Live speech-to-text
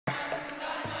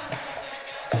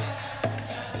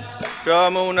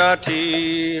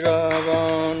Jamunatira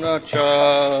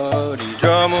Vanachari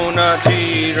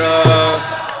Jamunatira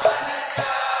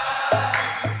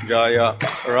Jaya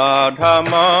Radha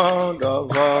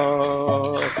Madhava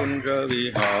Kunja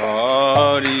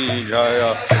Vihari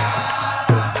Jaya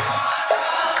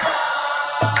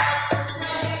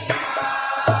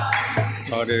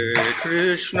Hare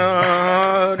Krishna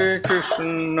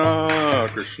Krishna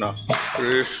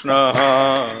Krishna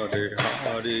Hare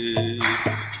Hare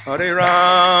Hare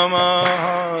Rama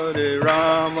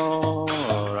Rama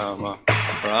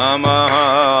Rama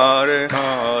Hare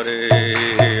Hare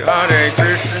Hare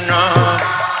Krishna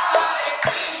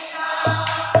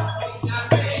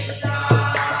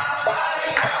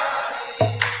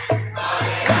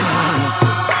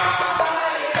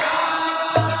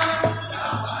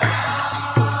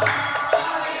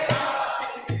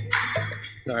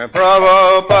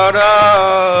Prabhupada,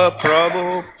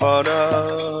 Prabhupada,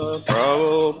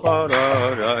 Prabhupada,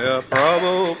 Jaya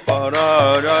Prabhupada,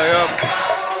 Jaya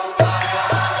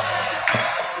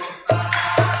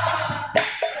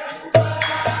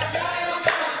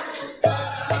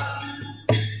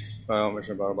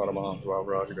Vishnu Bharabara Mahaprabhu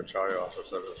Rajagacharya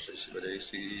Asasara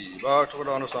Sisivadesi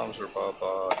Bhaktivinoda Samsara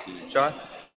Papa Ki Jai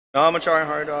Namacharya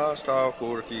Haridas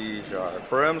Thakur Ki Jai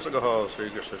Prem Sagaho Sri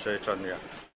Krishna Chaitanya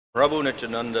Prabhu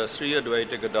Nityananda, Sri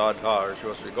Advaita Gadadhar,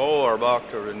 Shri Gaur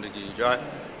Bhakta Ki Jai,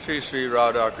 Sri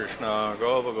Radha Krishna,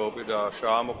 Gopa Gopida,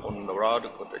 Shama Kunda, Radha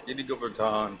Kutta, Giri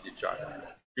Govardhan Ki Jai,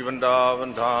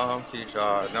 Vrindavan Dham Ki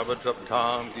Jai, Navadrap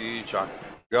Dham Ki Jai,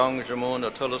 Gang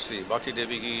Jamuna Tulasi, Bhakti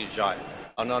Devi Ki Jai,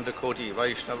 Ananda Koti,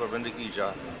 Vaishnava Vrinda Ki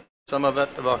Jai,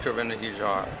 Samavetta Bhakta Vrinda Ki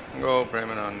Jai, Go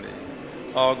Premanandi.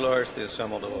 All glories to the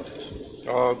assembled devotees.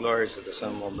 All glories to the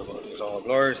assembled devotees. All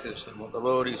glories to the assembled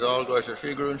devotees. All glories to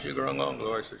Sri Guru and Sri Guranga. All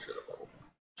glories to Sri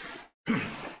Prabhupada.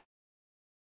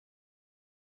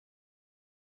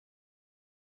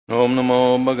 Om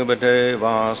Namo Bhagavate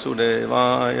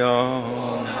Vasudevaya.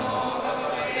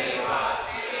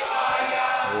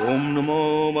 Om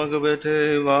Namo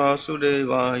Bhagavate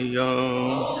Vasudevaya.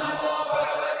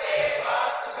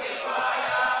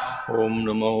 Om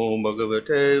Namo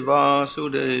Bhagavate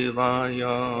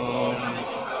Vasudevaya.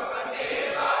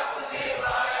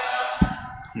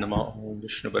 Namo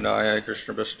Vishnupadaya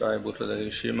Krishna Prasthaya Bhutale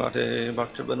Shrimate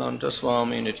Bhaktivedanta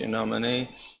Swami Nityanamane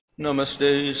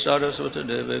Namaste Saraswati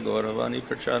Deve Gauravani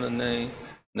Prachadane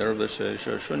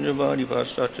Nirvishesha Shunyavadi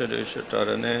Paschatya Desha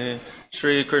Tarane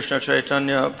Sri Krishna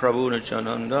Chaitanya Prabhu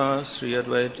Nityananda Sri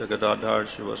Advaita Gadadhar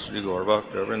Shiva Sri Gaur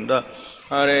Bhakta Vrinda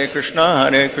Hare Krishna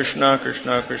Krishna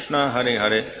Krishna Hare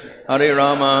Hare Hare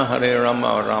Rama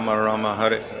Rama Rama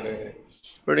Hare Hare.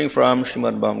 Reading from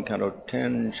Srimad Bhagavatam Canto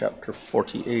 10, Chapter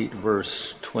 48,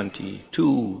 Verse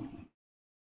 22.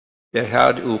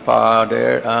 Dehad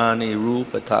upader ani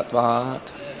rupa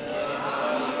tattvat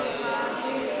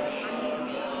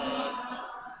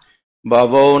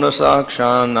Bhavona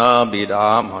sakshana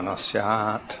bida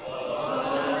manasyat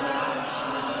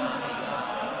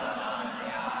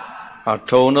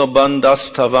Atona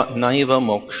bandhastava naiva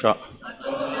moksha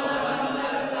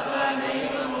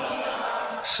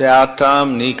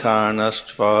Syatam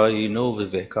nikarnastva ino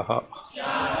vivekaha.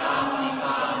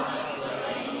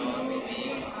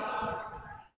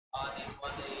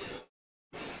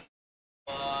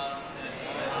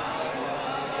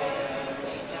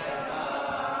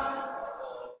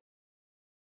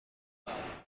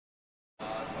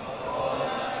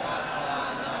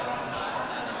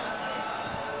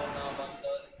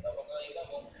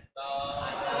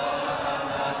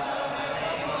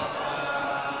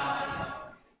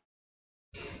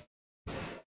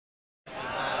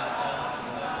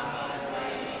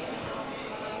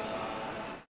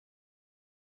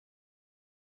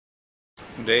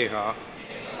 Deha,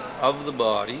 of the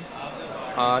body,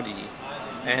 adi,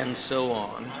 and so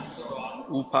on,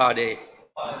 upade,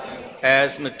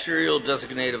 as material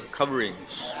designative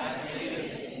coverings,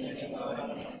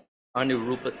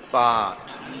 anirupatvat,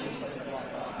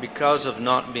 because of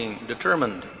not being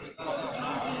determined,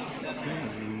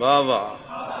 bhava,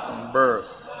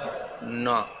 birth,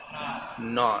 not,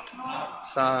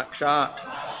 sakshat,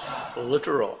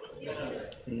 literal,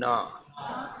 na,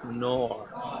 nor,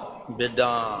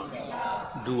 Bida,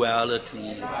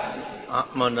 duality,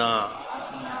 Atmana,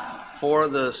 for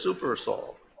the super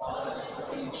soul.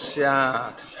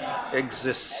 Syat,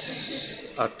 exists,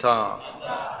 ata,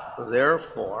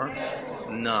 therefore,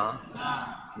 na,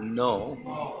 no,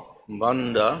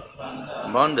 bandha,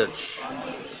 bondage,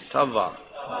 tava,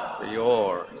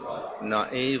 your,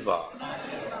 naeva,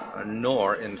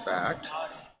 nor, in fact,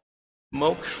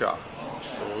 moksha,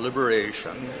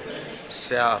 liberation,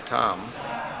 syatam,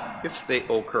 if they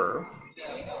occur,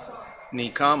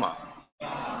 nikama,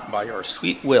 by your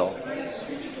sweet will,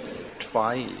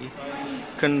 tvai,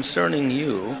 concerning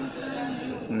you,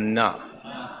 na,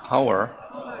 our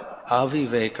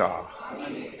aviveka,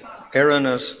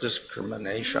 erroneous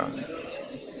discrimination.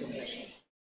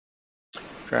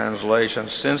 Translation: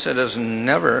 since it has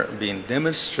never been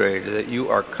demonstrated that you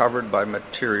are covered by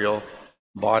material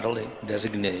bodily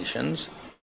designations,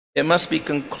 it must be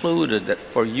concluded that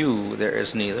for you there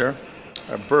is neither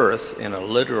a birth in a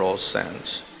literal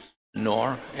sense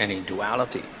nor any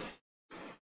duality.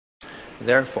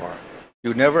 Therefore,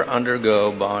 you never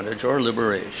undergo bondage or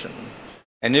liberation,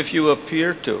 and if you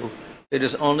appear to, it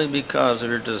is only because of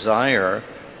your desire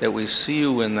that we see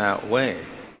you in that way,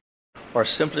 or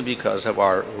simply because of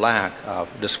our lack of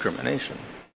discrimination.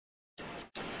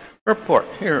 Purport: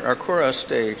 here, Akura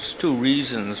states two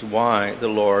reasons why the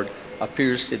Lord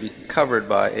appears to be covered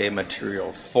by a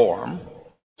material form,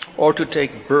 or to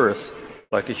take birth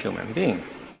like a human being.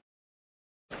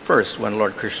 First, when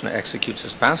Lord Krishna executes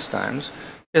his pastimes,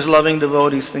 his loving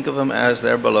devotees think of him as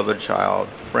their beloved child,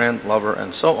 friend, lover,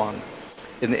 and so on.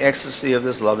 In the ecstasy of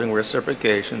this loving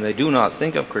reciprocation, they do not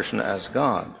think of Krishna as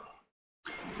God.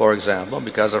 For example,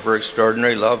 because of her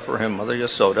extraordinary love for him, Mother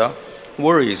Yasoda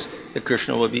worries that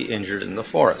Krishna will be injured in the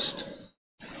forest.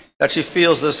 That she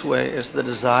feels this way is the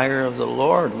desire of the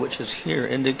Lord, which is here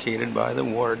indicated by the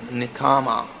word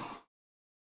nikama.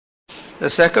 The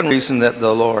second reason that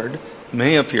the Lord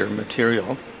may appear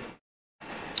material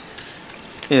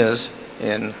is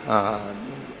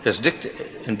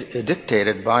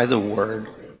dictated by the word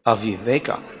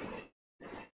aviveka.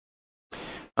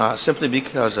 Simply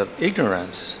because of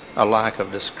ignorance, a lack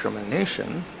of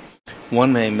discrimination,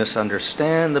 one may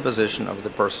misunderstand the position of the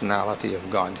personality of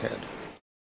Godhead.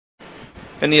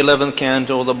 In the 11th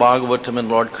canto of the Bhagavatam, in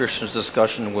Lord Krishna's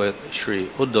discussion with Sri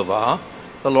Uddhava,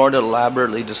 the Lord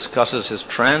elaborately discusses his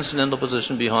transcendental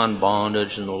position beyond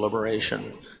bondage and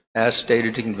liberation. As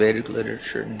stated in Vedic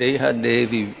literature, Deha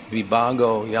Devi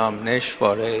Vibhago Yam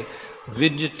Neshvare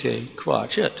Vidyate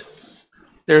Kvachit.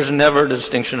 There's never a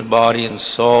distinction of body and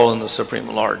soul in the Supreme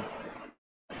Lord.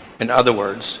 In other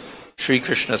words, Sri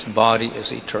Krishna's body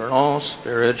is eternal,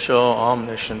 spiritual,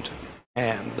 omniscient,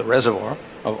 and the reservoir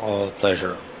of all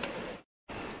pleasure.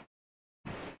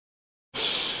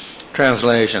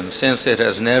 Translation: since it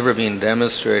has never been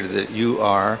demonstrated that you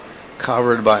are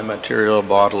covered by material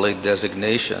bodily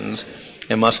designations,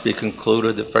 it must be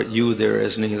concluded that for you there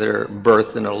is neither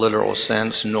birth in a literal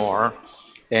sense nor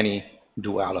any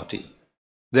duality.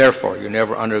 Therefore, you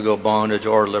never undergo bondage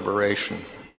or liberation.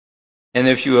 And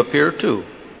if you appear to,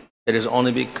 it is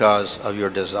only because of your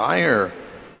desire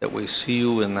that we see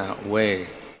you in that way,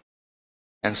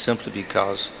 and simply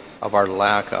because of our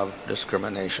lack of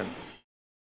discrimination.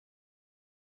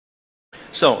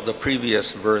 So, the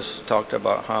previous verse talked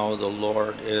about how the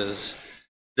Lord is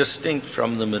distinct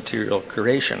from the material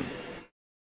creation,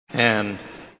 and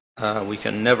we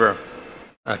can never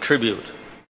attribute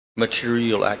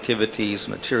material activities,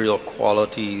 material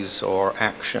qualities, or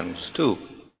actions to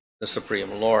the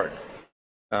Supreme Lord.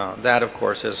 That, of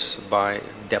course, is by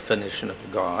definition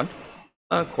of God,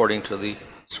 according to the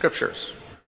scriptures.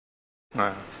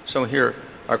 So here,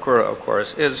 Akura, of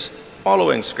course, is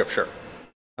following scripture,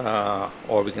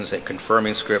 or we can say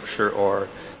confirming scripture, or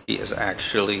he is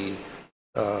actually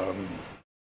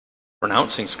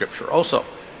pronouncing scripture also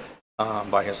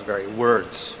by his very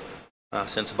words,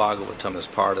 since Bhagavatam is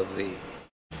part of the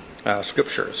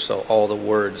scriptures. So all the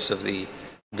words of the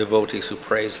devotees who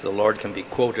praise the Lord can be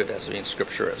quoted as being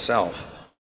scripture itself.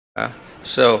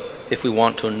 So if we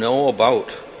want to know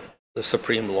about the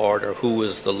Supreme Lord, or who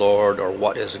is the Lord, or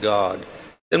what is God,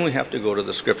 then we have to go to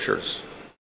the scriptures,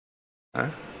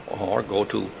 or go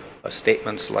to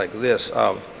statements like this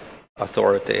of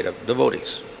authoritative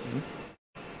devotees.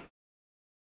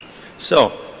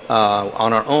 So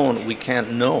on our own, we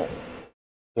can't know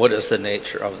what is the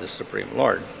nature of the Supreme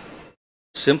Lord,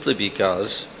 simply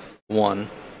because, one,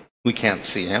 we can't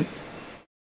see him.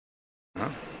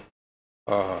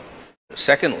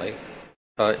 Secondly,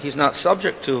 he's not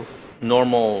subject to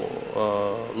normal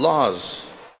laws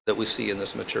that we see in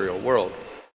this material world.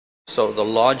 So the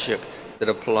logic that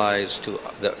applies to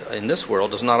in this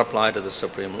world does not apply to the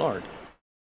Supreme Lord.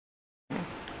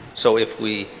 So if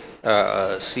we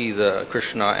see the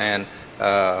Krishna and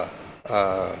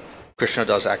Krishna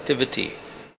does activity,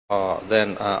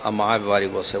 then a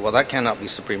Mayavadi will say, well, that cannot be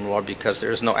Supreme Lord because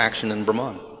there is no action in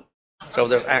Brahman. So if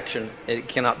there's action, it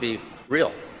cannot be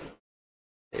real.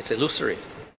 It's illusory.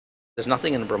 There's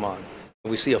nothing in Brahman.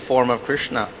 If we see a form of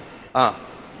Krishna,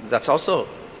 that's also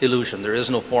illusion. There is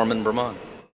no form in Brahman.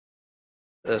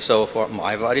 So for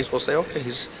Mayavadis will say, okay,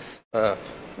 he's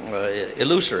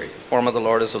illusory. Form of the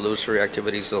Lord is illusory.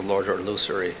 Activities of the Lord are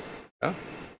illusory. Yeah?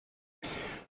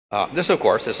 This, of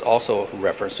course, is also a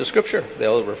reference to Scripture.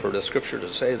 They'll refer to Scripture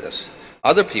to say this.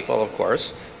 Other people, of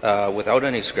course, without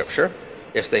any Scripture,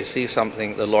 if they see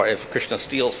something, the Lord, if Krishna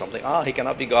steals something, he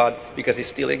cannot be God because he's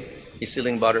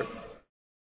stealing butter.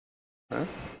 Huh?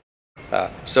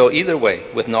 So either way,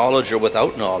 with knowledge or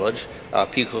without knowledge,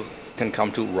 people can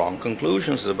come to wrong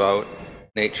conclusions about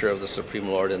nature of the Supreme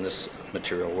Lord in this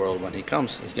material world when he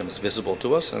comes. He becomes visible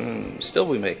to us, and still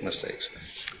we make mistakes.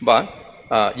 But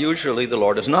usually the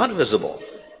Lord is not visible.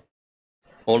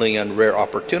 Only in rare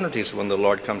opportunities when the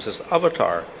Lord comes as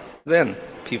avatar, then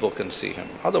people can see him.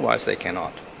 Otherwise they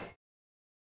cannot.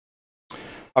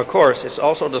 Of course, it's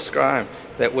also described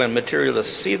that when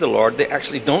materialists see the Lord, they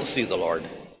actually don't see the Lord.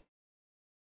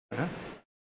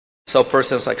 So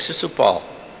persons like Shishupal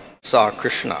saw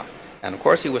Krishna, and of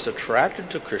course he was attracted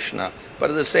to Krishna, but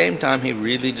at the same time he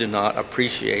really did not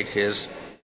appreciate his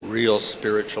real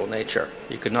spiritual nature.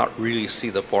 He could not really see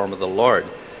the form of the Lord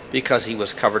because he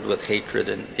was covered with hatred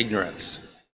and ignorance.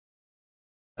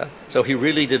 So he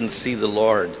really didn't see the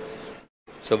Lord.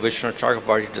 So Vishnu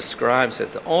Chakravarti describes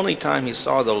that the only time he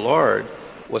saw the Lord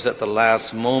was at the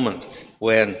last moment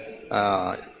when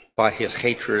by his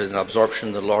hatred and absorption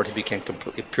of the Lord, he became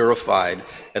completely purified,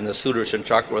 and the Sudarshan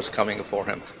Chakra was coming before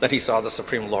him. Then he saw the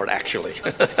Supreme Lord actually.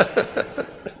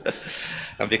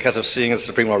 And because of seeing the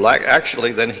Supreme Lord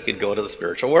actually, then he could go to the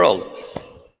spiritual world,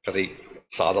 because he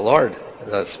saw the Lord,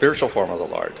 the spiritual form of the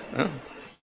Lord.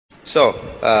 So,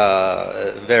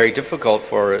 very difficult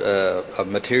for a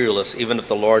materialist, even if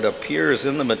the Lord appears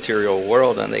in the material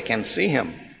world and they can see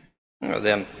him,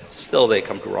 then still they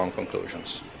come to wrong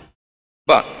conclusions.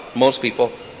 But most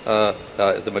people,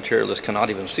 the materialists cannot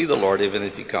even see the Lord even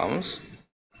if he comes.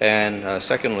 And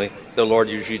secondly, the Lord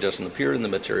usually doesn't appear in the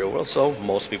material world, so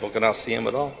most people cannot see him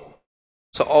at all.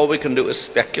 So all we can do is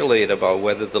speculate about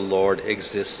whether the Lord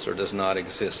exists or does not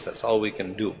exist. That's all we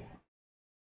can do.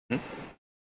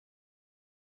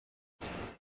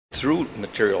 Through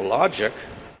material logic,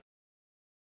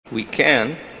 we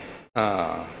can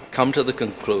come to the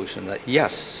conclusion that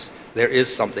yes, there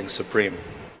is something supreme.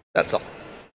 That's all.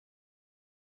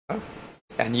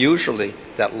 And usually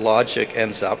that logic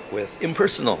ends up with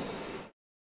impersonal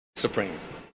supreme.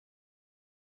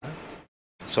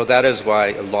 So that is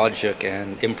why logic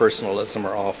and impersonalism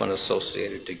are often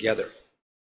associated together.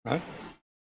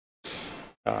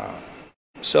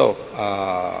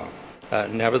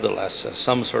 Nevertheless,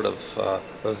 some sort of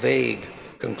a vague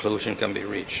conclusion can be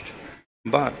reached.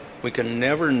 But we can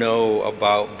never know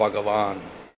about Bhagavan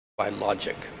by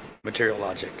logic, material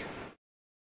logic.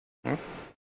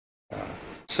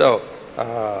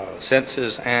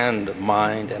 Senses and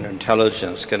mind and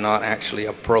intelligence cannot actually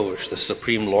approach the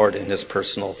Supreme Lord in his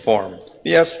personal form.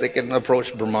 Yes, they can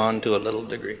approach Brahman to a little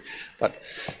degree, but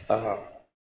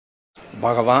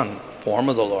Bhagavan, form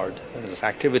of the Lord, and his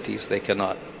activities, they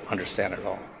cannot understand at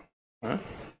all.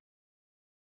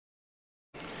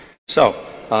 So,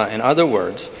 in other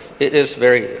words, it is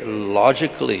very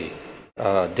logically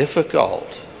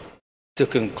difficult to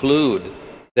conclude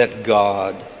that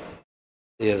God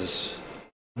is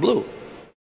blue.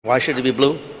 Why should he be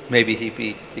blue? Maybe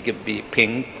he could be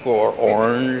pink or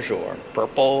orange or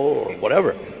purple or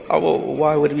whatever.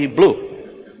 Why would he be blue?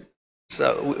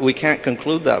 So we can't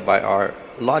conclude that by our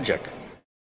logic.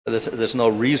 There's no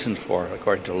reason for it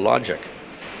according to logic.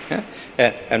 Yeah?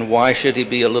 And why should he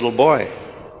be a little boy?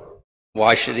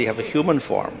 Why should he have a human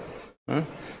form?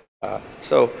 Why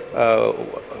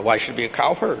should he be a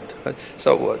cowherd?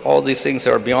 So all these things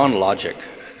are beyond logic.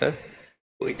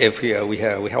 If we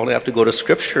only have to go to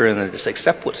Scripture and then just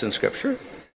accept what's in Scripture,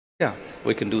 yeah,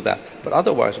 we can do that. But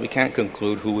otherwise, we can't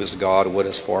conclude who is God, what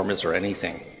his form is, or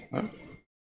anything.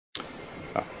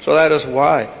 So that is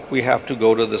why we have to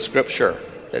go to the Scripture.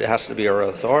 It has to be our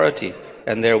authority.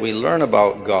 And there we learn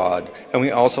about God. And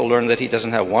we also learn that he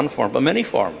doesn't have one form, but many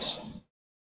forms.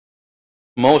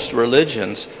 Most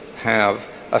religions have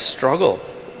a struggle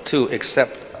to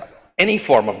accept any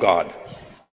form of God.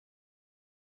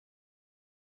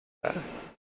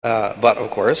 But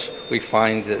of course, we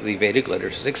find that the Vedic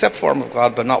literatures accept form of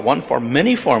God, but not one form,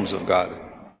 many forms of God.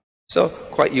 So,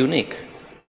 quite unique.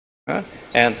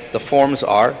 And the forms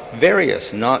are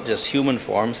various, not just human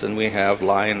forms. Then we have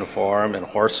lion form and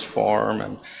horse form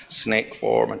and snake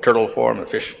form and turtle form and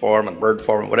fish form and bird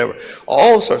form and whatever.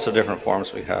 All sorts of different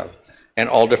forms we have, and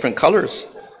all different colors.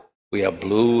 We have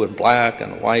blue and black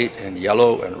and white and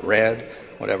yellow and red,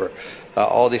 whatever.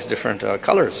 All these different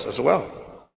colors as well.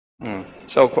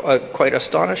 So quite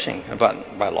astonishing.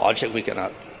 But by logic, we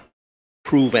cannot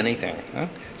prove anything.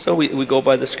 So we go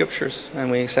by the scriptures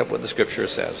and we accept what the scripture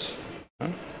says.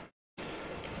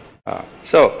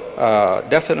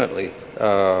 Definitely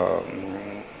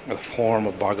the form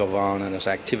of Bhagavan and his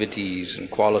activities and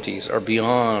qualities are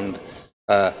beyond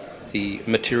the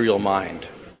material mind.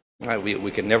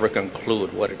 We can never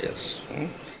conclude what it is.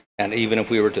 And even if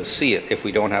we were to see it, if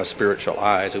we don't have spiritual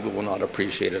eyes, we will not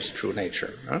appreciate its true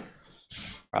nature.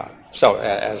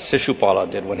 As Shishupala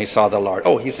did when he saw the Lord,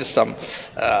 he's just some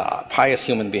pious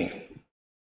human being.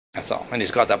 That's all. And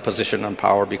he's got that position and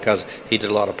power because he did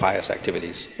a lot of pious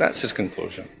activities. That's his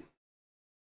conclusion.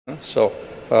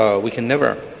 We can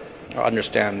never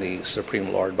understand the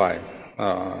Supreme Lord by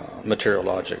material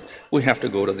logic. We have to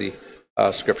go to the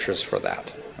scriptures for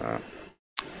that.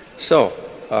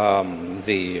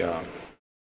 The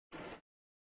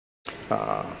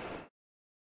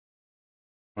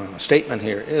statement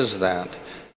here is that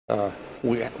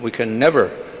we can never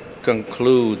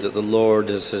conclude that the Lord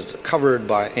is covered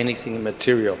by anything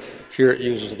material. Here it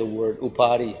uses the word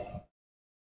upadi,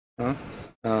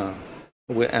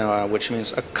 which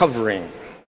means a covering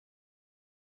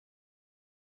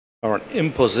or an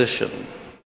imposition,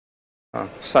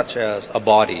 such as a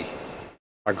body,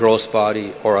 a gross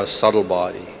body or a subtle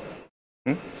body.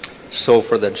 So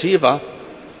for the jiva,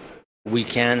 we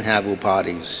can have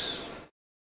upadis.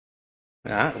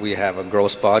 We have a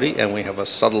gross body and we have a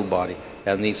subtle body,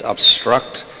 and these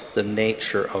obstruct the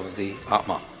nature of the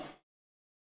Atma,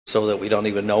 so that we don't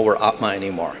even know we're Atma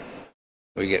anymore.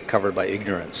 We get covered by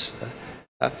ignorance.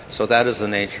 So that is the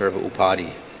nature of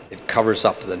upadi. It covers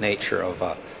up the nature of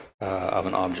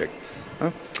an object.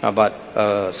 But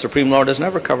Supreme Lord is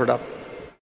never covered up.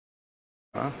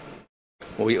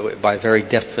 By very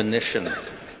definition.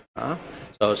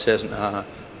 So it says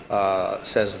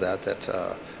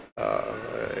that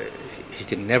he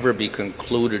can never be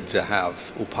concluded to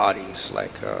have upadis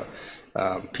like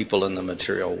people in the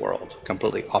material world.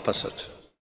 Completely opposite.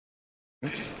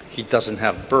 He doesn't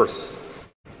have birth.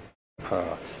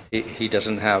 He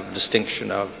doesn't have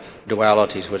distinction of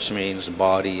dualities, which means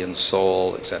body and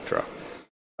soul, etc.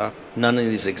 None of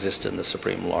these exist in the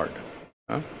Supreme Lord.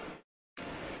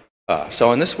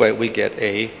 So in this way, we get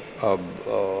a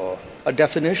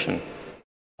definition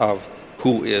of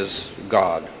who is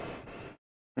God.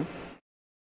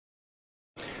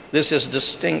 This is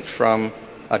distinct from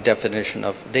a definition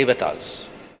of devatas.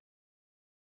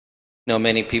 Now,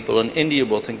 many people in India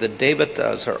will think that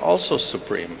devatas are also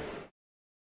supreme.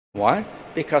 Why?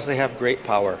 Because they have great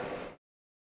power.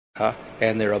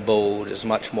 And their abode is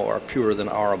much more pure than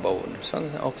our abode. So,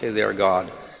 okay, they're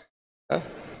God.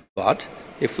 But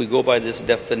if we go by this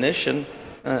definition,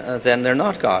 then they're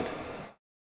not God.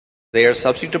 They are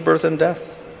subject to birth and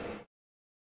death.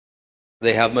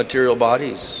 They have material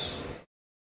bodies.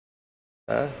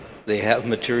 They have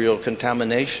material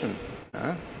contamination.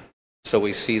 So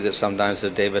we see that sometimes the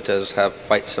devatas have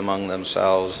fights among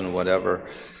themselves and whatever.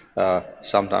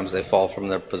 Sometimes they fall from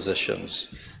their positions.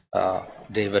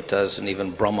 Devatas and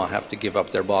even Brahma have to give up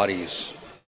their bodies.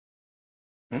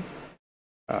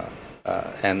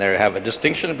 And they have a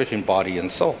distinction between body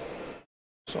and soul.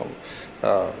 So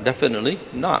definitely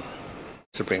not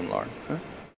Supreme Lord.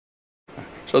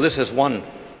 So this is one,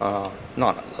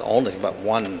 not only, but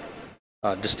one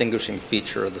distinguishing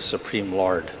feature of the Supreme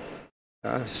Lord.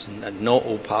 No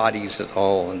upadis at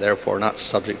all, and therefore not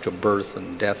subject to birth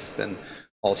and death and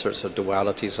all sorts of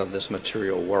dualities of this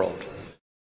material world.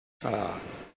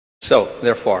 So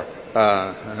therefore,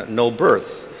 no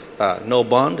birth, no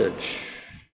bondage,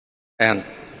 and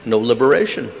no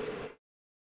liberation,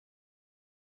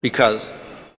 because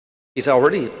he's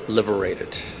already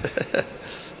liberated.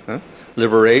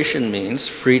 Liberation means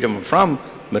freedom from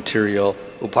material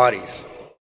upadis.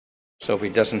 So if he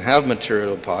doesn't have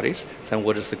material upadis, then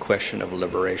what is the question of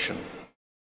liberation?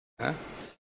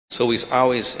 So he's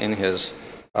always in his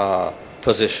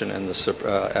position in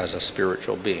the, as a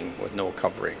spiritual being with no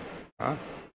covering.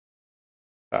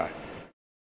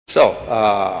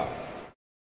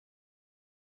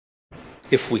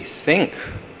 If we think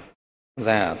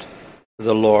that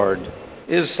the Lord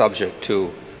is subject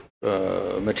to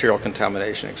material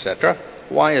contamination, etc.,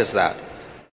 why is that?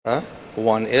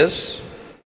 One is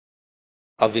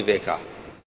aviveka.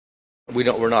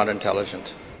 We're not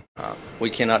intelligent. We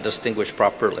cannot distinguish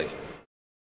properly,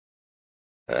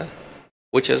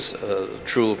 which is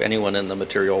true of anyone in the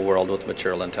material world with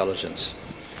material intelligence.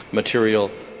 Material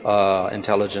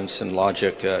intelligence and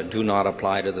logic do not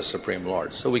apply to the Supreme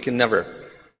Lord. So we can never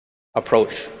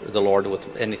approach the Lord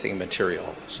with anything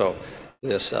material. So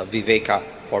this viveka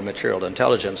or material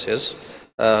intelligence is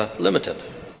limited.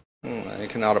 It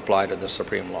cannot apply to the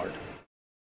Supreme Lord.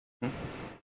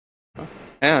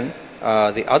 And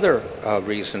the other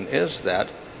reason is that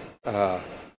the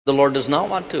Lord does not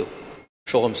want to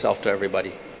show himself to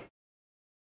everybody.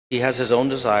 He has his own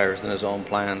desires and his own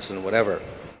plans and whatever.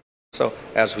 So,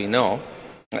 as we know,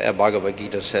 Bhagavad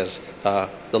Gita says the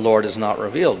Lord is not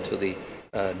revealed to the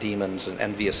demons and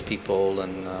envious people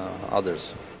and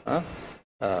others.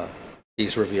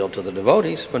 He's revealed to the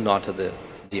devotees, but not to the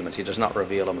demons. He does not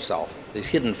reveal himself. He's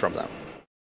hidden from them.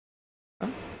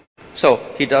 So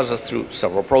he does it through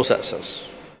several processes.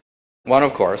 One,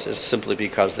 of course, is simply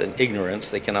because in ignorance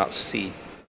they cannot see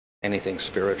anything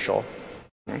spiritual.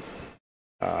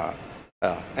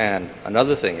 And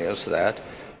another thing is that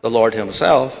the Lord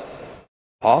himself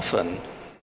often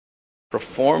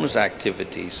performs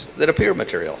activities that appear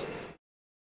material.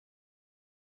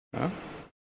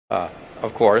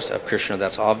 Of course, of Krishna,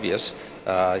 that's obvious.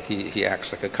 He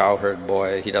acts like a cowherd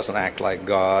boy. He doesn't act like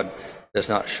God. Does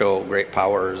not show great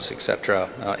powers, etc.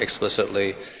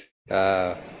 Explicitly.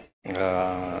 And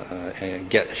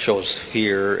shows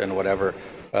fear and whatever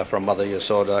from Mother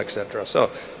Yasoda, etc. So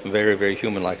very, very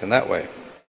human-like in that way.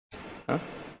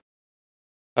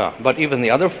 But even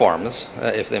the other forms,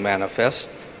 if they manifest,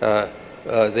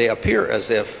 they appear as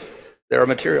if they're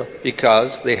material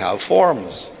because they have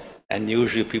forms. And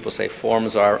usually people say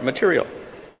forms are material.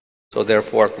 So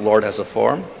therefore, if the Lord has a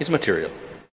form, he's material.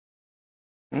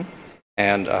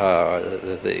 And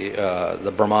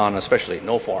the Brahman especially,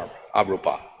 no form,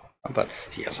 abrupa. But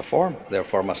he has a form,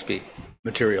 therefore must be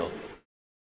material.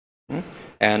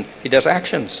 And he does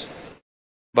actions.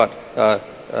 But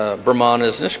Brahman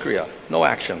is Nishkriya, no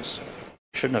actions.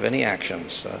 Shouldn't have any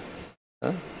actions.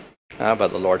 But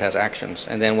the Lord has actions.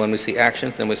 And then when we see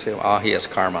actions, then we say, he has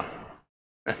karma.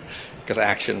 Because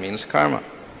action means karma.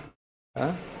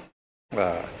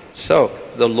 So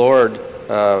the Lord,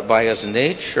 by his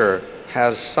nature,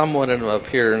 has somewhat an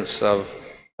appearance of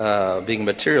being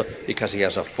material because he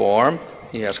has a form,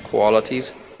 he has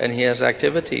qualities, and he has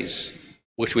activities,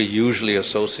 which we usually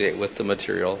associate with the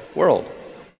material world.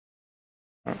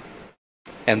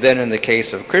 And then in the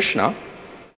case of Krishna,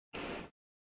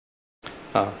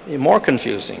 more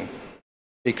confusing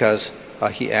because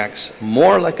he acts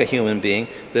more like a human being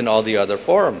than all the other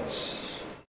forms.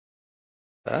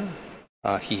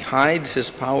 He hides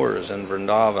his powers in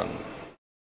Vrindavan.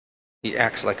 He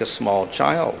acts like a small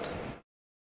child.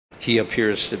 He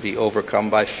appears to be overcome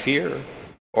by fear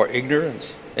or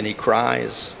ignorance, and he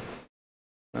cries.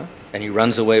 And he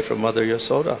runs away from Mother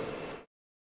Yasoda.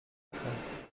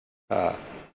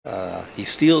 He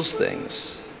steals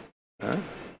things.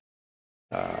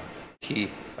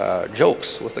 He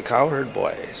jokes with the cowherd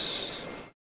boys.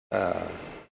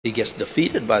 He gets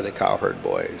defeated by the cowherd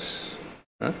boys.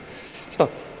 So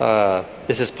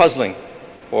this is puzzling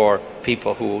for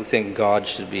people who think God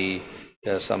should be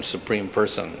some supreme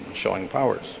person showing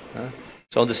powers.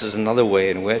 So this is another way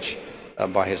in which,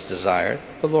 by his desire,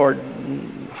 the Lord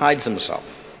hides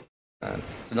himself. And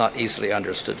it's not easily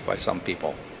understood by some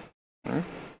people.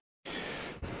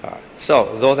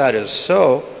 So, though that is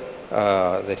so,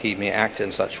 that he may act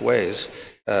in such ways,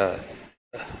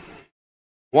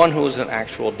 one who is an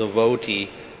actual devotee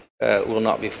will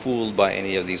not be fooled by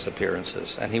any of these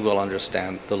appearances, and he will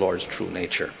understand the Lord's true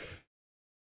nature.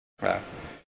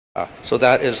 So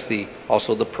that is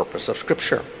also the purpose of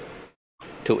Scripture,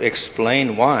 to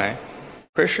explain why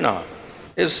Krishna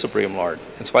is Supreme Lord,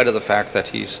 in spite of the fact that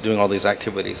he's doing all these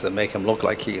activities that make him look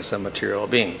like he is a material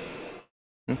being.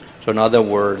 So in other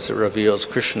words, it reveals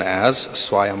Krishna as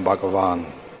Swayam Bhagavan.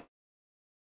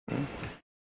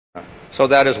 So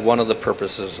that is one of the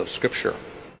purposes of Scripture.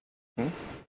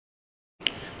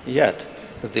 Yet,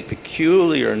 the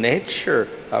peculiar nature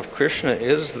of Krishna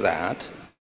is that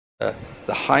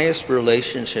the highest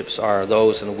relationships are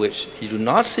those in which you do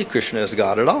not see Krishna as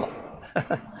God at all.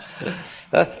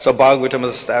 So Bhagavatam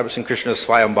is establishing Krishna as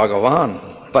Swayam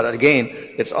Bhagavan. But again,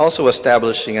 it's also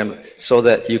establishing him so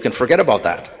that you can forget about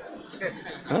that.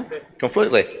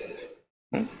 Completely.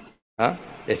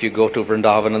 If you go to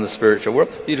Vrindavan in the spiritual world,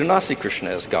 you do not see Krishna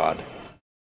as God.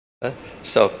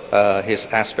 So his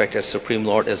aspect as Supreme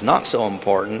Lord is not so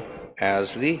important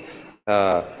as the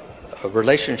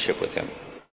relationship with him.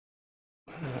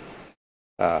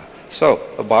 So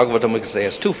Bhagavatam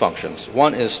has two functions.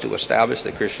 One is to establish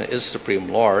that Krishna is Supreme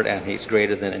Lord and he's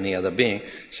greater than any other being.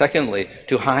 Secondly,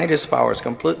 to hide his powers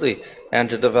completely and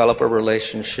to develop a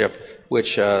relationship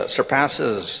which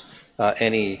surpasses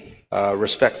any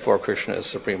respect for Krishna as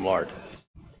Supreme Lord.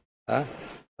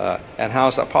 And how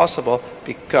is that possible?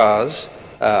 Because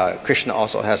Krishna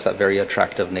also has that very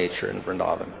attractive nature in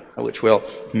Vrindavan, which will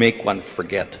make one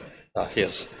forget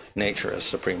his nature as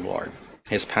Supreme Lord.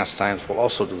 His pastimes will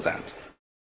also do that.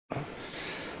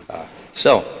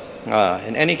 So,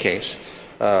 in any case,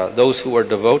 those who are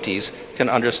devotees can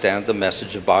understand the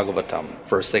message of Bhagavatam.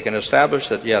 First, they can establish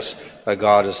that, yes,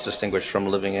 God is distinguished from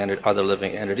other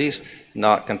living entities,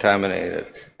 not contaminated,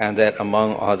 and that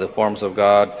among all the forms of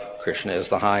God, Krishna is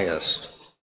the highest.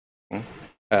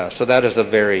 So that is a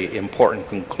very important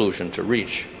conclusion to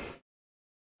reach.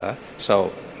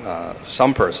 So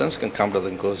some persons can come to the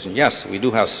conclusion, yes, we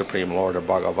do have Supreme Lord or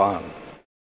Bhagavan.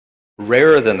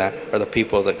 Rarer than that are the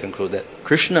people that conclude that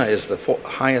Krishna is the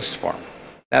highest form.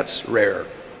 That's rare.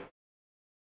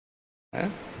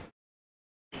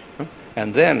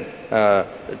 And then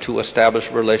to establish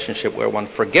a relationship where one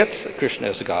forgets that Krishna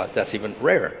is God, that's even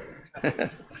rarer.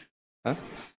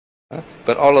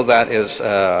 But all of that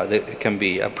can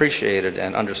be appreciated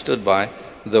and understood by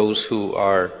those who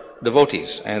are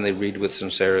devotees, and they read with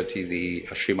sincerity the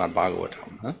Srimad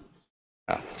Bhagavatam.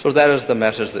 So that is the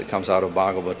message that comes out of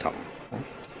Bhagavatam.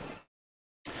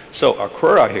 So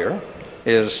Akrura here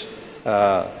is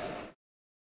a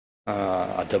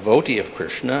devotee of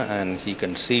Krishna, and he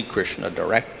can see Krishna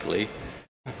directly,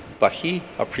 but he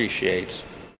appreciates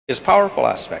his powerful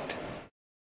aspect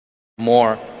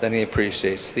more than he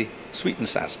appreciates the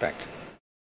sweetness aspect.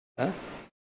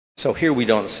 So here we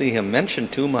don't see him mention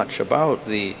too much about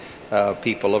the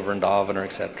people of Vrindavan or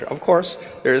etc. Of course,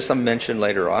 there is some mention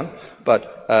later on,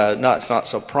 but it's not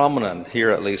so prominent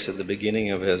here, at least at the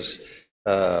beginning of his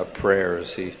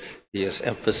prayers. He is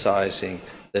emphasizing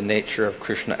the nature of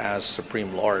Krishna as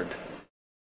Supreme Lord,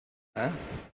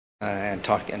 and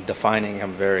defining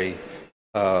him very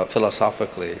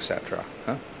philosophically, etc.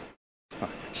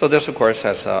 So this, of course,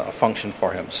 has a function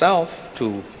for himself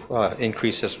to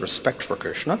increase his respect for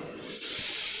Krishna,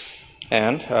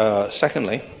 and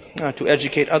secondly, to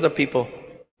educate other people.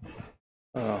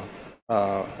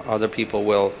 Other people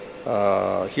will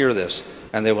hear this,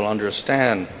 and they will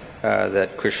understand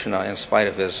that Krishna, in spite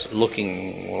of his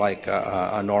looking like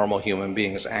a normal human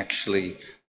being, is actually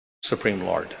Supreme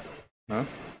Lord.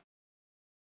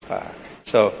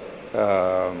 So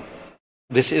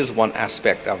this is one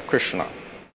aspect of Krishna.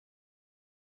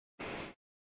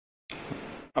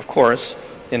 Of course,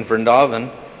 in Vrindavan,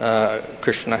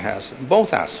 Krishna has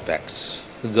both aspects.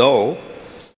 Though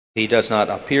he does not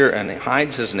appear and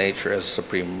hides his nature as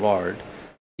Supreme Lord,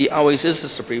 he always is the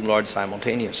Supreme Lord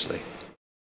simultaneously.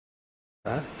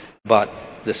 But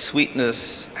the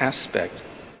sweetness aspect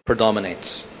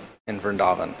predominates in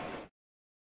Vrindavan.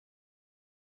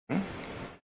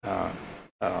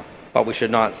 But we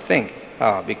should not think,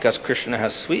 because Krishna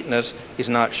has sweetness, he's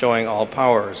not showing all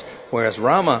powers, whereas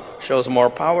Rama shows more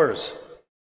powers.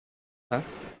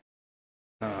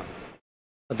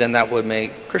 But then that would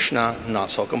make Krishna not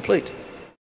so complete.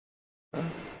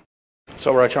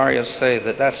 So our acharyas say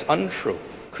that that's untrue.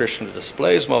 Krishna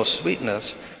displays most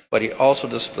sweetness, but he also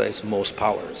displays most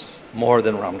powers, more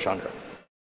than Ramchandra.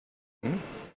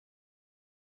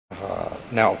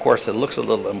 Now, of course, it looks a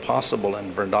little impossible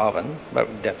in Vrindavan,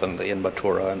 but definitely in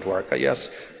Mathura and Dwarka, yes.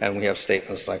 And we have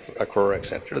statements like Akrura,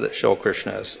 etc., that show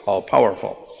Krishna is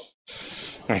all-powerful.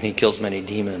 And he kills many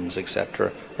demons,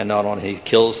 etc. And not only he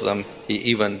kills them, he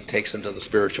even takes them to the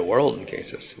spiritual world in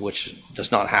cases, which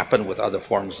does not happen with other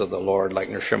forms of the Lord like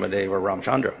Nrsimhadev or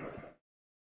Ramchandra.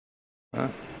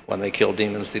 When they kill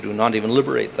demons, they do not even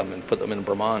liberate them and put them in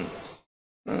Brahman.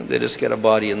 They just get a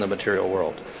body in the material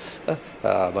world.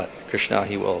 But Krishna,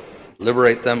 he will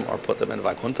liberate them or put them in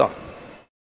Vaikuntha.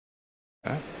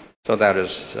 So that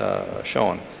is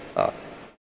shown.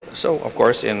 So, of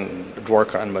course, in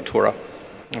Dwarka and Mathura,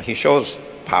 he shows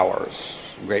powers,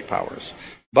 great powers.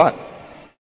 But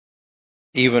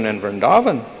even in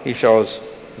Vrindavan, he shows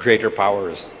greater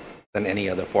powers than any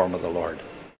other form of the Lord,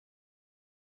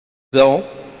 though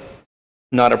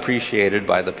not appreciated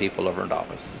by the people of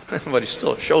Vrindavan. But he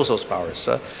still shows those powers.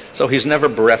 So he's never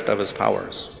bereft of his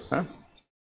powers.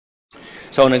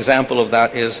 So an example of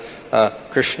that is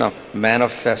Krishna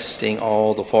manifesting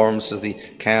all the forms of the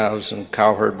calves and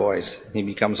cowherd boys. He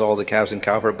becomes all the calves and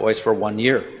cowherd boys for 1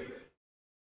 year.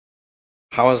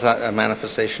 How is that a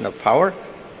manifestation of power?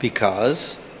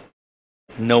 Because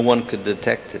no one could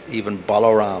detect it. Even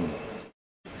Balaram,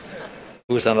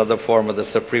 who is another form of the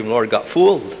Supreme Lord, got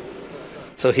fooled.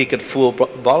 So he could fool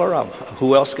Balaram.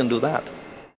 Who else can do that?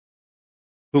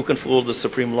 Who can fool the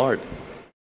Supreme Lord?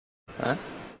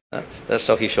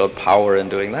 So he showed power in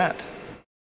doing that.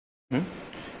 And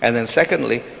then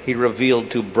secondly, he revealed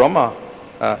to Brahma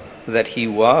that he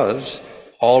was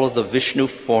all of the Vishnu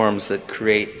forms that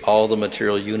create all the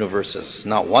material universes.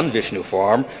 Not one Vishnu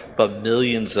form, but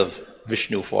millions of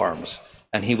Vishnu forms.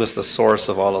 And he was the source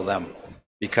of all of them,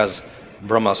 because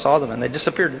Brahma saw them and they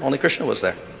disappeared. Only Krishna was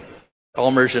there.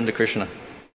 All merged into Krishna.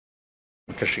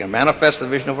 Krishna can manifest the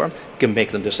Vishnu form, can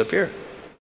make them disappear.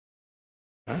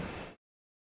 Huh?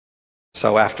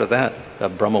 So after that,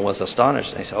 Brahma was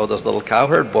astonished. And he said, oh, this little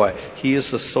cowherd boy, he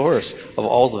is the source of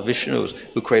all the Vishnus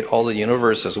who create all the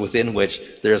universes within which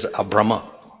there's a Brahma.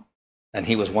 And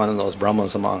he was one of those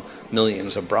Brahmas among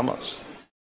millions of Brahmas.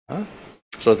 Huh?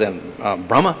 So then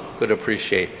Brahma could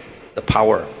appreciate the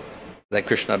power that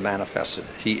Krishna manifested.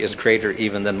 He is greater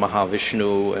even than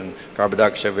Mahavishnu and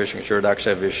Garbhodaksha Vishnu,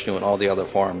 Kshirodaksha Vishnu, and all the other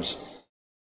forms.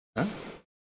 Huh?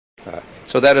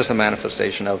 So that is the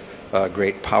manifestation of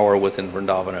great power within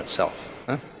Vrindavan itself.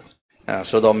 Huh?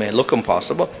 So though it may look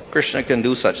impossible, Krishna can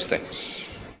do such things.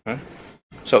 Huh?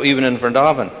 So even in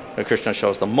Vrindavan, Krishna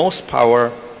shows the most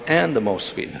power and the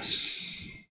most sweetness.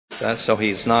 So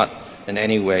he's not in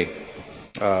any way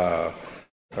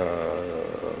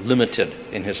limited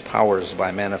in his powers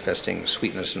by manifesting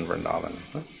sweetness in Vrindavan.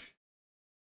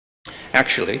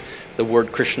 Actually, the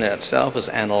word Krishna itself is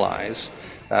analyzed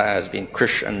as being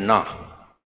Krishna.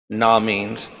 Na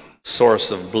means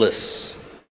source of bliss.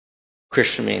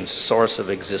 Krishna means source of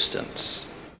existence.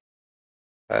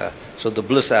 So the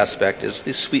bliss aspect is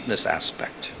the sweetness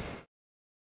aspect.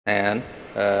 And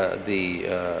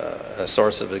the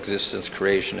source of existence,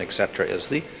 creation, etc. is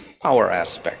the power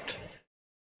aspect.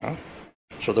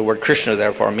 So the word Krishna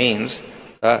therefore means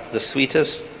the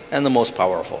sweetest and the most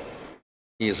powerful.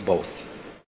 He is both.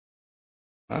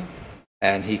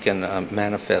 And he can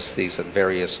manifest these at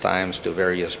various times to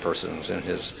various persons in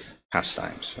his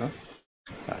pastimes.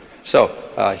 So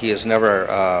he is never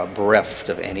bereft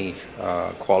of any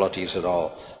qualities at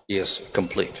all. He is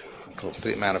complete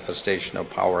manifestation of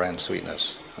power and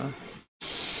sweetness.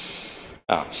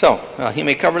 So he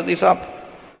may cover these up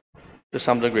to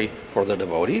some degree for the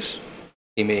devotees.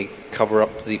 He may cover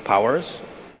up the powers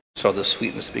so the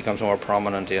sweetness becomes more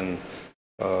prominent in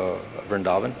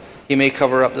Vrindavan. He may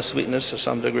cover up the sweetness to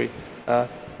some degree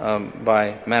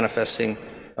by manifesting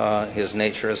his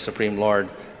nature as Supreme Lord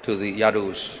to the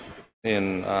Yadus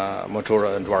in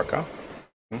Mathura and Dwarka.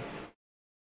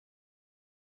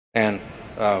 And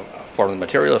for the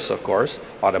materialists, of course,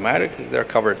 automatically they're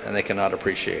covered and they cannot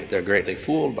appreciate. They're greatly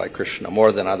fooled by Krishna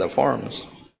more than other forms,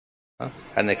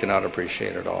 and they cannot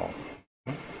appreciate it all.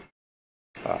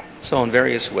 So in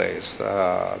various ways,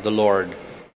 the Lord,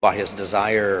 by his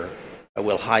desire,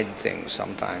 will hide things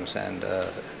sometimes, and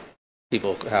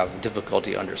people have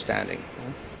difficulty understanding.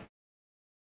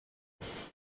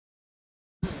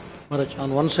 Maharaj,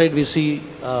 on one side we see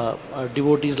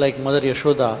devotees like Mother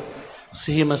Yashoda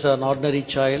see him as an ordinary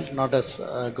child, not as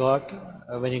God.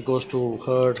 When he goes to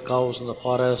herd cows in the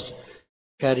forest,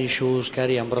 carry shoes,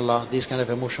 carry umbrella, these kind of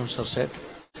emotions are said.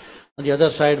 On the other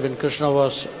side, when Krishna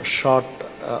was shot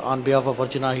on behalf of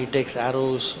Arjuna, he takes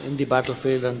arrows in the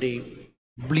battlefield and he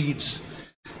bleeds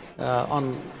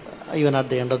even at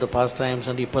the end of the pastimes,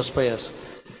 and he perspires.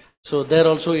 So there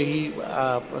also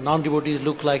non-devotees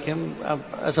look like him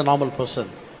as a normal person.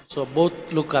 So both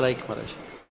look alike, Maharaj.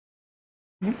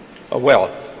 Well,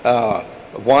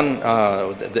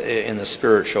 in the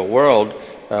spiritual world,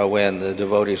 when the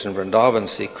devotees in Vrindavan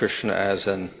see Krishna as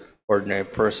an ordinary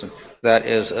person, that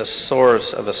is a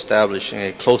source of establishing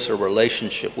a closer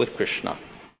relationship with Krishna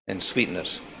in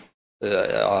sweetness.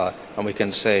 And we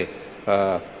can say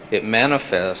it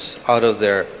manifests out of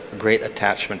their great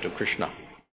attachment to Krishna.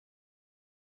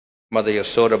 Mother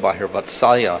Yasoda, by her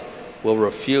Vatsalya, will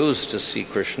refuse to see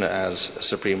Krishna as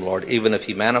Supreme Lord, even if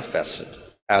he manifests it,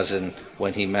 as in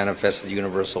when he manifested the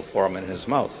universal form in his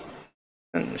mouth.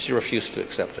 And she refused to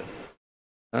accept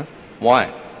it.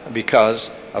 Why?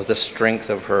 Because of the strength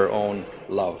of her own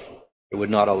love. It would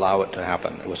not allow it to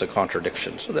happen. It was a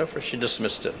contradiction. So therefore she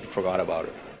dismissed it and forgot about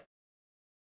it.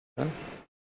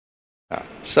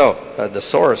 So the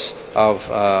source of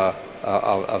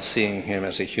seeing him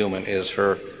as a human is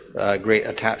her great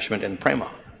attachment in prema.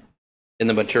 In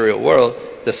the material world,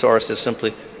 the source is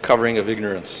simply covering of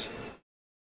ignorance.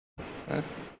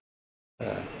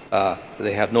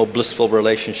 They have no blissful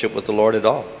relationship with the Lord at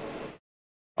all.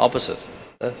 Opposite.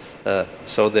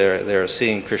 So they're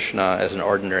seeing Krishna as an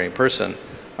ordinary person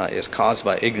is caused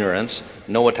by ignorance,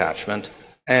 no attachment,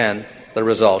 and the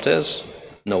result is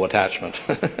no attachment.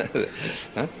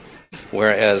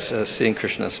 Whereas seeing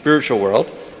Krishna in the spiritual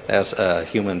world as a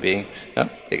human being,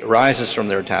 it rises from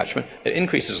their attachment, it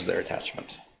increases their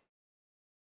attachment.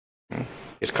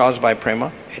 It's caused by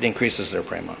prema, it increases their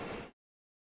prema.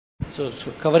 So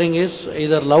covering is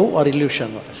either love or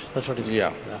illusion. That's what it is.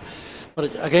 Yeah.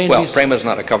 But again, well, prema is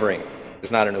not a covering.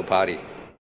 It's not an upadi.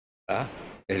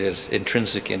 It is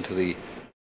intrinsic into the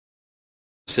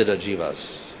siddha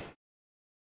jivas.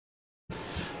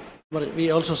 But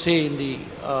we also say in the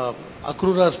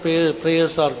Akrura's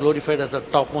prayers are glorified as the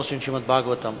topmost in Srimad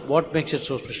Bhagavatam. What makes it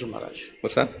so special, Maharaj?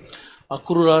 What's that?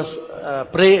 Akrura's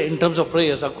prayer, in terms of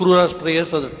prayers, Akrura's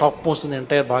prayers are the topmost in the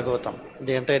entire Bhagavatam,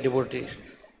 the entire devotees.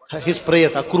 His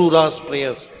prayers, Akrura's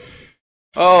prayers.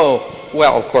 Oh,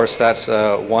 well, of course, that's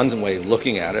one way of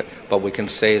looking at it, but we can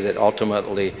say that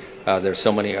ultimately there's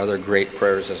so many other great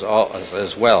prayers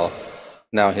as well.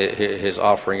 Now, his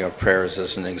offering of prayers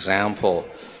is an example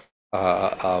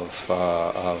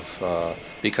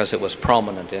because it was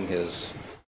prominent in his,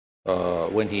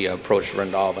 when he approached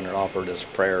Vrindavan and offered his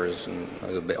prayers and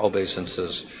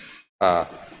obeisances,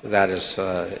 that is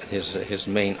his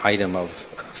main item of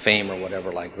fame or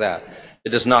whatever like that. It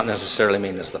does not necessarily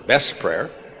mean it's the best prayer.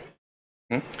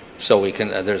 So we can.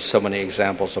 There's so many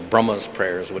examples of Brahma's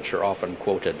prayers which are often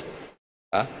quoted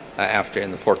after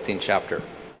in the 14th chapter.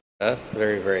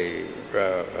 Very, very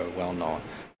well known.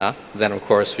 Then of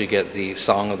course we get the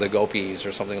Song of the Gopis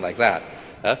or something like that.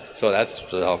 So that's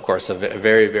of course a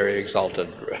very, very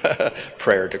exalted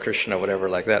prayer to Krishna, whatever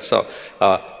like that. So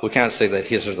we can't say that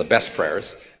his are the best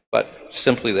prayers, but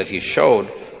simply that he showed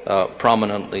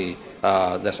prominently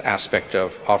this aspect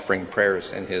of offering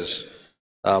prayers in his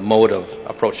mode of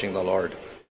approaching the Lord,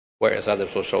 whereas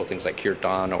others will show things like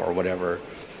kirtan or whatever,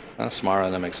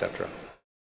 smaranam, etc.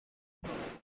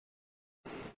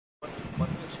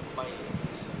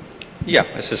 Yeah,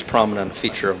 this is prominent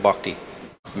feature of bhakti,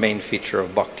 main feature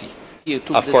of bhakti.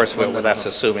 Of course, that's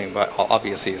assuming, but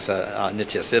obviously he's a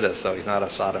nitya siddha, so he's not a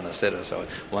sadhana siddha, so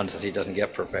one says he doesn't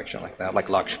get perfection like that, like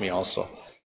Lakshmi also.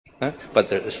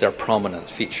 But it's their prominent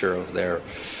feature of their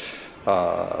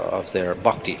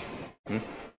bhakti.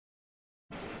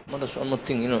 Maharaj, one more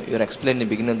thing, you're explaining in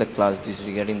the beginning of the class this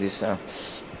regarding this,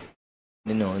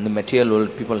 in the material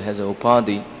world people has a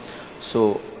upadhi,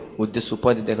 so with this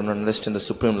upadhi they can understand the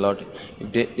Supreme Lord.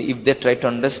 If they try to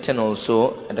understand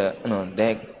also,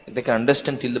 they can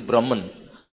understand till the Brahman,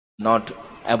 not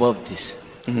above this.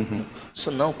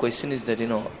 So now question is that,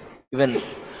 even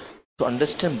to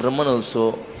understand Brahman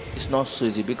also is not so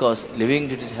easy, because living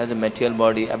entity has a material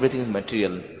body, everything is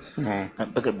material.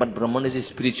 But Brahman is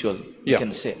spiritual, you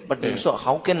can say. But so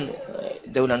how can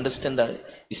they will understand the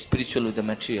spiritual with the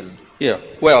material? Yeah,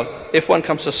 well, if one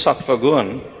comes to Sattva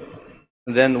Gun,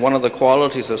 then one of the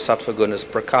qualities of Sattva Gun is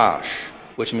prakash,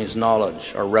 which means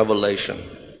knowledge or revelation.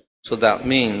 So that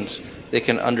means they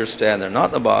can understand they're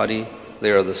not the body,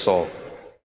 they are the soul.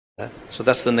 So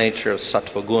that's the nature of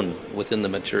Sattva Gun within the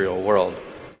material world.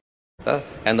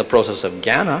 And the process of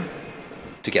jnana,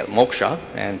 to get moksha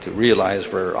and to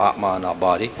realize we're Atma, not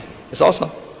body, is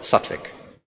also sattvic.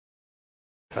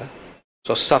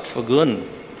 So Sattva Gun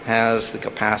has the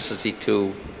capacity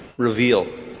to reveal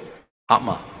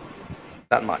Atma.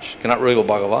 That much. Cannot reveal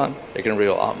Bhagavan, they can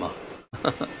reveal Atma.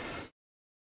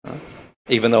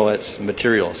 Even though it's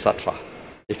material, sattva.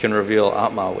 It can reveal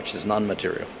Atma, which is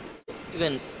non-material.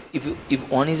 Even if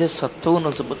one is a sattva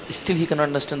also, but still he cannot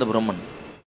understand the Brahman.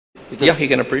 Yeah, he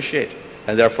can appreciate.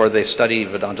 And therefore they study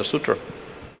Vedanta Sutra.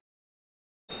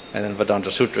 And then Vedanta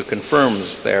Sutra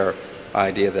confirms their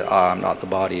idea that I'm not the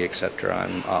body, etc.,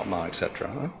 I'm Atma,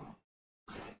 etc.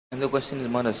 And the question is,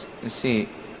 Maharaj, you see,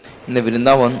 in the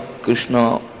Vrindavan,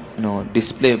 Krishna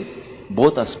display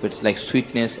both aspects like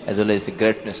sweetness as well as the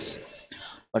greatness.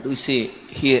 But we see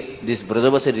here, this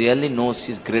Brajavasi really knows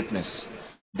his greatness,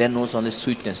 then knows only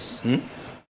sweetness.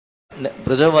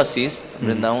 Brajavasis,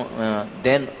 Vrindavan,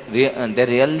 they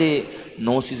really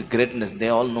knows his greatness, they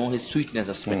all know his sweetness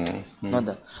aspect.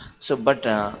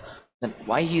 But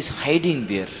why he is hiding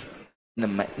there?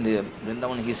 In the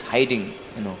Vrindavan, he is hiding,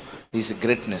 his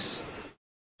greatness.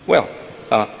 Well,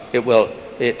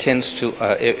 it tends to,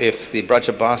 if the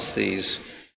Brajavasis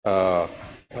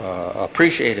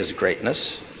appreciate his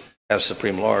greatness as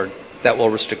Supreme Lord, that will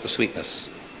restrict the sweetness.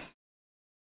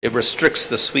 It restricts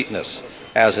the sweetness,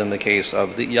 as in the case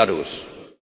of the Yadus.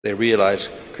 They realize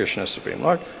Krishna is Supreme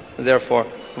Lord, and therefore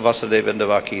Vasudeva and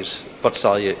Devaki's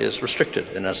Vatsalya is restricted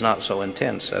and is not so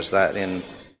intense as that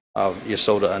of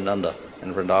Yasoda and Nanda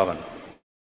in Vrindavan.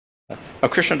 Now,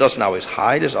 Krishna doesn't always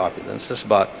hide his opulences,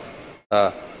 but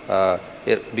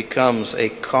it becomes a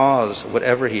cause,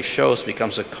 whatever he shows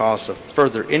becomes a cause of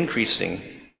further increasing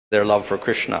their love for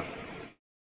Krishna,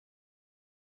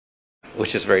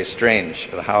 which is very strange,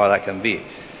 how that can be.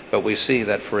 But we see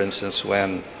that, for instance,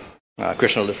 when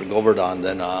Krishna lifted Govardhan,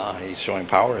 then he's showing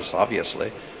powers,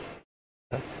 obviously.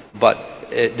 But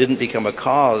it didn't become a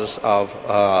cause of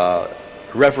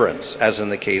reverence, as in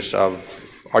the case of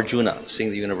Arjuna, seeing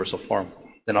the universal form.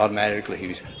 Then automatically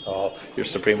he's, oh, you're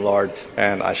Supreme Lord,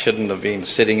 and I shouldn't have been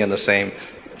sitting in the same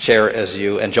chair as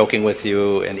you and joking with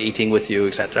you and eating with you,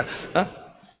 etc.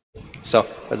 So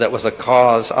that was a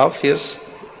cause of his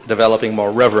developing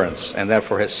more reverence, and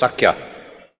therefore his sakya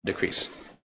decrease.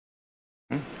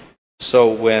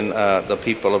 So when the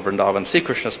people of Vrindavan see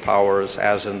Krishna's powers,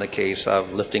 as in the case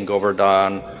of lifting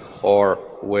Govardhan, or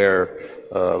where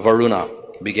Varuna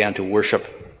began to worship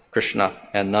Krishna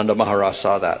and Nanda Maharaj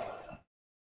saw that,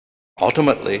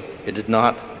 ultimately it did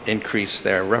not increase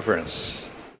their reverence.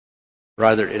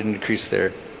 Rather, it increased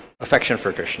their affection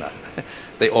for Krishna.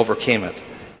 They overcame it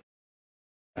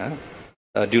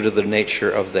due to the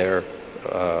nature of their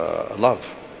love.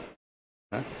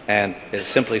 And it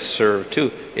simply served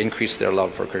to increase their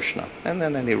love for Krishna. And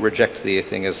then they reject the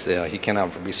thing as he cannot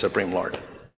be Supreme Lord.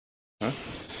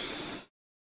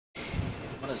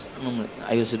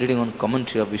 I was reading on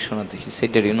commentary of Vishwanath. He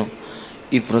said that,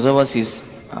 if Vrajavasis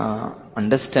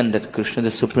understand that Krishna is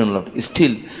the Supreme Lord,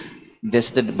 still they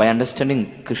said that by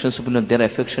understanding Krishna Supreme Lord, their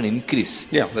affection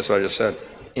increase. Yeah, that's what I just said.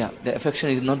 Yeah, the affection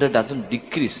is not that doesn't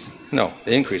decrease. No,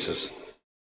 it increases.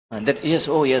 And that, yes,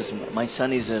 oh yes, my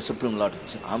son is a Supreme Lord.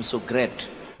 I'm so great.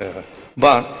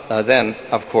 But then,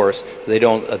 of course, they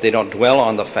don't dwell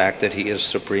on the fact that he is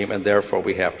supreme, and therefore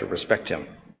we have to respect him.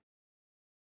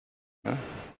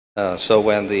 So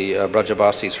when the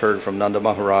Brajavasis heard from Nanda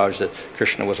Maharaj that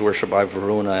Krishna was worshipped by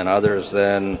Varuna and others,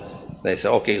 then they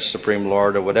said, okay, Supreme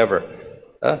Lord or whatever.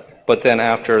 But then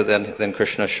after, then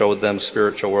Krishna showed them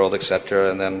spiritual world,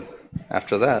 etc. And then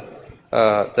after that,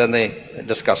 then they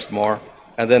discussed more.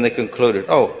 And then they concluded,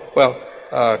 oh, well,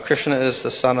 Krishna is the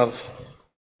son of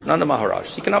Nanda Maharaj.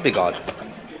 He cannot be God.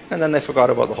 And then they forgot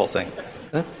about the whole thing.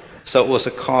 So it was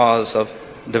a cause of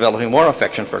developing more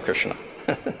affection for Krishna.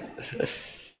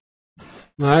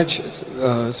 Maharaj,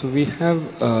 so we have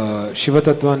Shiva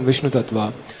Tattva and Vishnu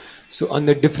Tattva. So, and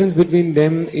the difference between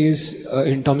them is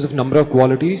in terms of number of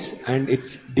qualities and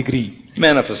its degree.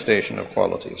 Manifestation of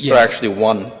qualities. Yes. They're actually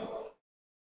one.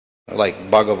 Like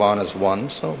Bhagavan is one,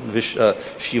 so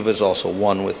Shiva is also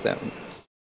one with them.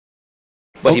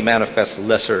 But he manifests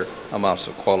lesser amounts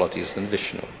of qualities than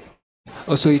Vishnu.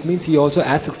 Oh, so it means he also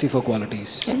has 64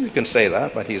 qualities. You can say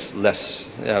that, but he's less,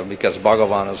 because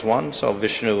Bhagavan is one, so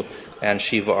Vishnu and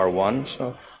Shiva are one,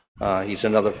 so he's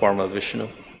another form of Vishnu.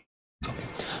 Okay.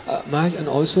 Maharaj, and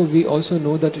also we also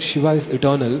know that Shiva is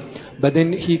eternal, but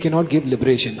then he cannot give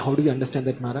liberation. How do we understand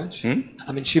that, Maharaj?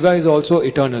 I mean, Shiva is also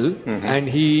eternal, and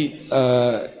he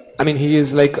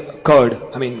is like curd.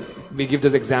 I mean, we give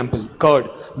this example, curd,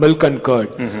 milk and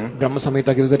curd. Brahma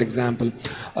Samhita gives that example.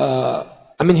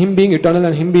 I mean, him being eternal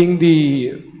and him being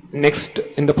the next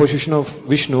in the position of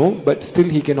Vishnu, but still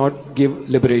he cannot give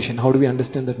liberation. How do we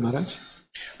understand that, Maharaj?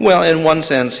 Well, in one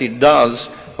sense he does.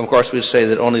 Of course, we say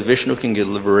that only Vishnu can give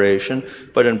liberation,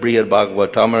 but in Brihad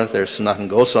Bhagavatamrita, there's Sanatana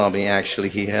Goswami, actually,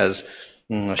 he has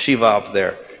Shiva up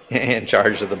there in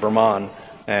charge of the Brahman,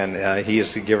 and he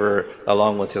is the giver,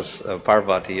 along with his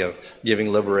Parvati, of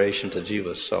giving liberation to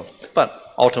jivas. So,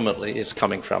 but ultimately, it's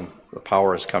coming from, the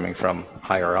power is coming from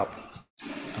higher up.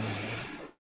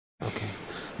 Okay.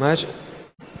 Maharaj,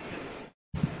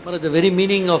 But the very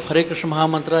meaning of Hare Krishna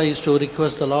Mahamantra is to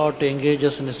request the Lord to engage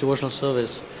us in His devotional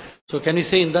service. So can you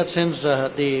say in that sense,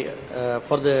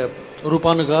 for the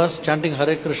Rupanugas, chanting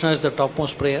Hare Krishna is the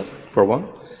topmost prayer? For what?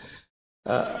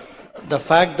 The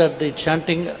fact that the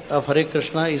chanting of Hare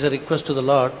Krishna is a request to the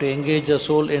Lord to engage the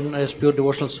soul in His pure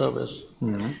devotional service.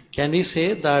 Can we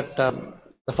say that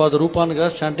for the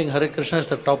Rupanugas, chanting Hare Krishna is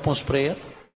the topmost prayer?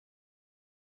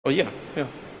 Oh, yeah.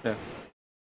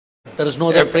 There is no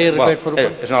other prayer required for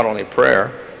Rupan? It's not only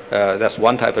prayer. That's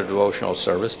one type of devotional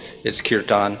service. It's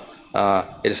kirtan.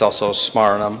 It's also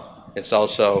smaranam. It's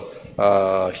also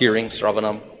hearing,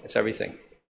 sravanam. It's everything.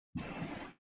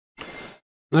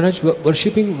 Maharaj,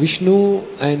 worshipping Vishnu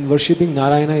and worshipping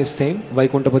Narayana is same?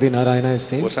 Vaikuntapati Narayana is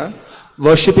same? What's that?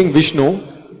 Worshipping Vishnu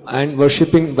and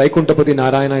worshipping Vaikuntapati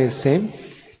Narayana is same?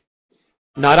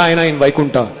 Narayana in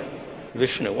Vaikunta.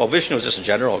 Vishnu. Well, Vishnu is just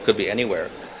general. It could be anywhere.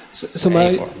 So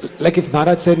like if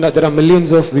Maharaj said that there are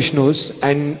millions of Vishnus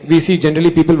and we see generally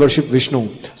people worship Vishnu.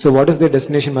 So what is their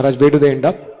destination, Maharaj? Where do they end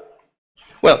up?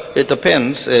 Well, it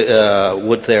depends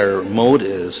what their mode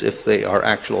is. If they are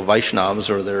actual Vaishnavas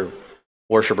or they're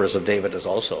worshippers of Devatas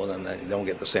also, then they don't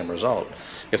get the same result.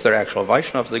 If they're actual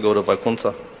Vaishnavas, they go to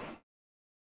Vaikuntha.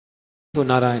 To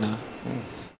Narayana.